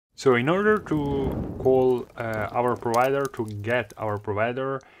So in order to call our provider, to get our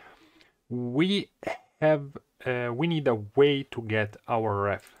provider, we need a way to get our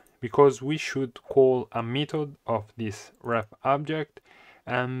ref, because we should call a method of this ref object,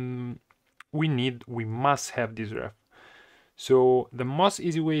 and we must have this ref. So the most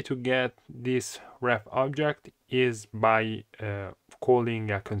easy way to get this ref object is by calling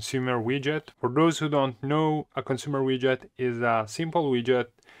a consumer widget. For those who don't know, a consumer widget is a simple widget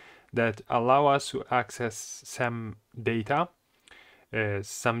that allow us to access some data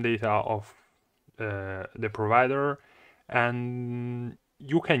of the provider, and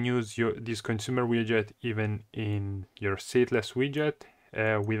you can use this consumer widget even in your stateless widget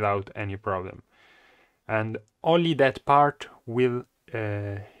without any problem. And only that part will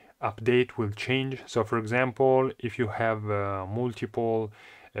update, will change. So for example, if you have multiple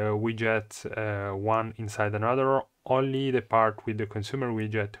widgets, one inside another, only the part with the consumer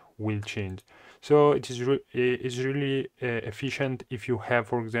widget will change. So it is really efficient if you have,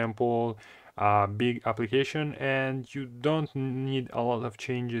 for example, a big application and you don't need a lot of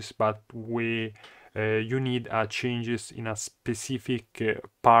changes, but you need changes in a specific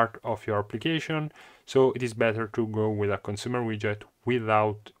part of your application. So it is better to go with a consumer widget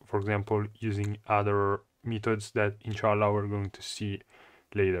without, for example, using other methods that inshallah we're going to see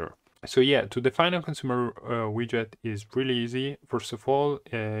later. So yeah, to define a consumer widget is really easy. First of all,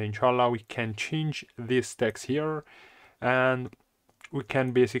 inshallah, we can change this text here, and we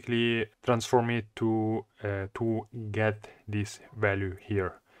can basically transform it to get this value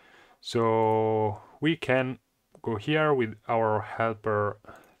here. So we can go here with our helper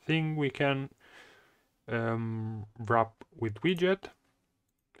thing. We can wrap with widget,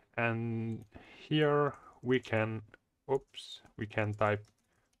 and here we can type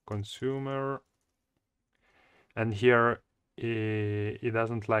consumer, and here it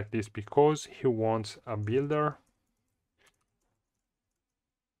doesn't like this because he wants a builder,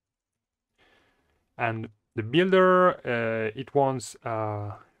 and the builder it wants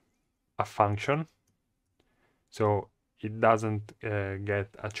a function, so it doesn't get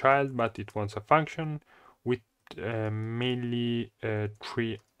a child, but it wants a function with mainly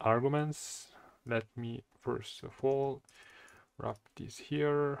 3 arguments. Let me first of all wrap this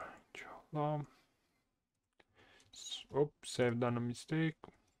here. Oops, I've done a mistake.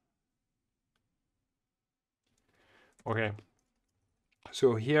 Okay,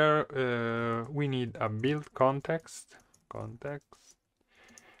 so here we need a build context,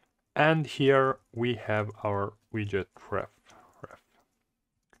 and here we have our widget ref.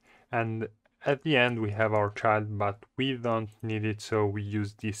 And at the end we have our child, but we don't need it, so we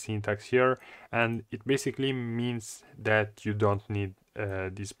use this syntax here, and it basically means that you don't need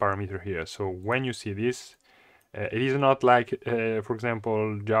this parameter here. So when you see this, it is not like for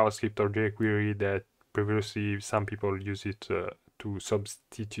example JavaScript or jQuery that previously some people use it to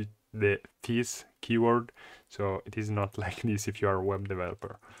substitute the this keyword. So it is not like this if you are a web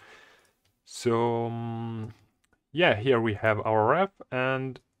developer. So yeah, here we have our ref,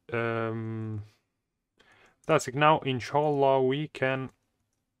 and that's it. Now inshallah we can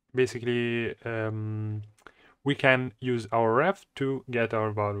basically we can use our ref to get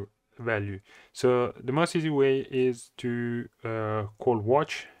our value. So the most easy way is to call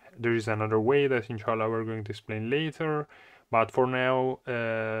watch. There is another way that inshallah we're going to explain later, but for now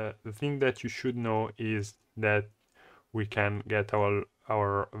the thing that you should know is that we can get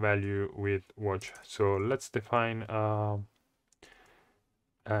our value with watch. So let's define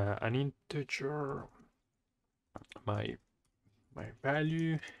an integer. My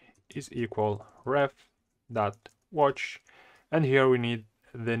value is equal ref dot watch, and here we need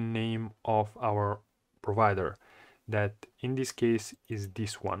the name of our provider, that in this case is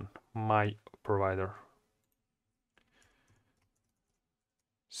this one, my provider.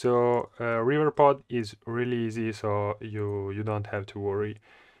 So Riverpod is really easy, so you don't have to worry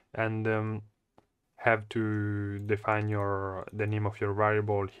and have to define the name of your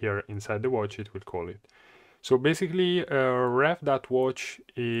variable here inside the watch. It will call it. So basically ref.watch,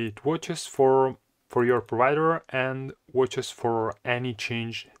 it watches for your provider and watches for any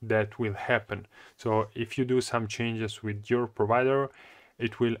change that will happen. So if you do some changes with your provider,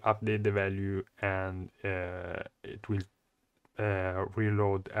 it will update the value, and it will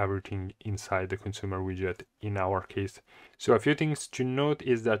reload everything inside the consumer widget in our case. So a few things to note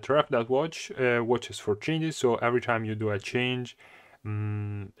is that ref.watch watches for changes. So every time you do a change,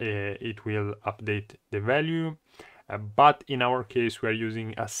 it will update the value. But in our case, we are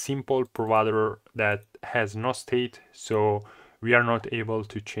using a simple provider that has no state, so we are not able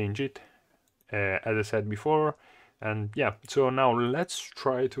to change it, as I said before. And yeah, so now let's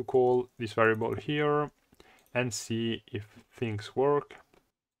try to call this variable here and see if things work.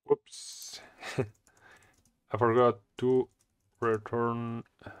 Oops. I forgot to return.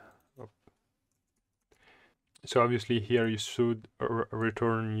 So obviously here you should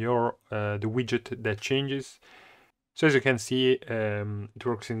return your the widget that changes. So as you can see, it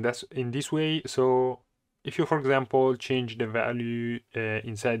works in this way. So if you, for example, change the value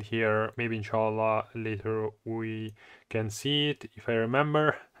inside here, maybe inshallah later we can see it if I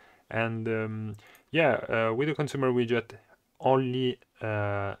remember. And yeah, with the consumer widget, only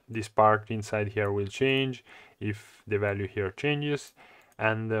this part inside here will change if the value here changes,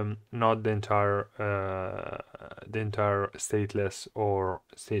 and not the entire stateless or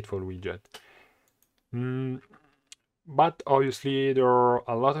stateful widget. But obviously there are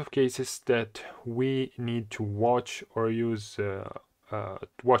a lot of cases that we need to watch or use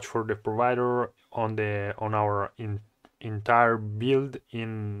watch for the provider on our entire build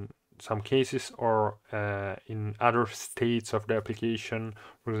in some cases, or in other states of the application,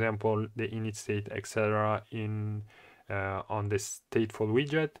 for example the init state, etc., in on the stateful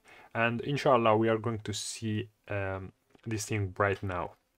widget. And inshallah we are going to see this thing right now.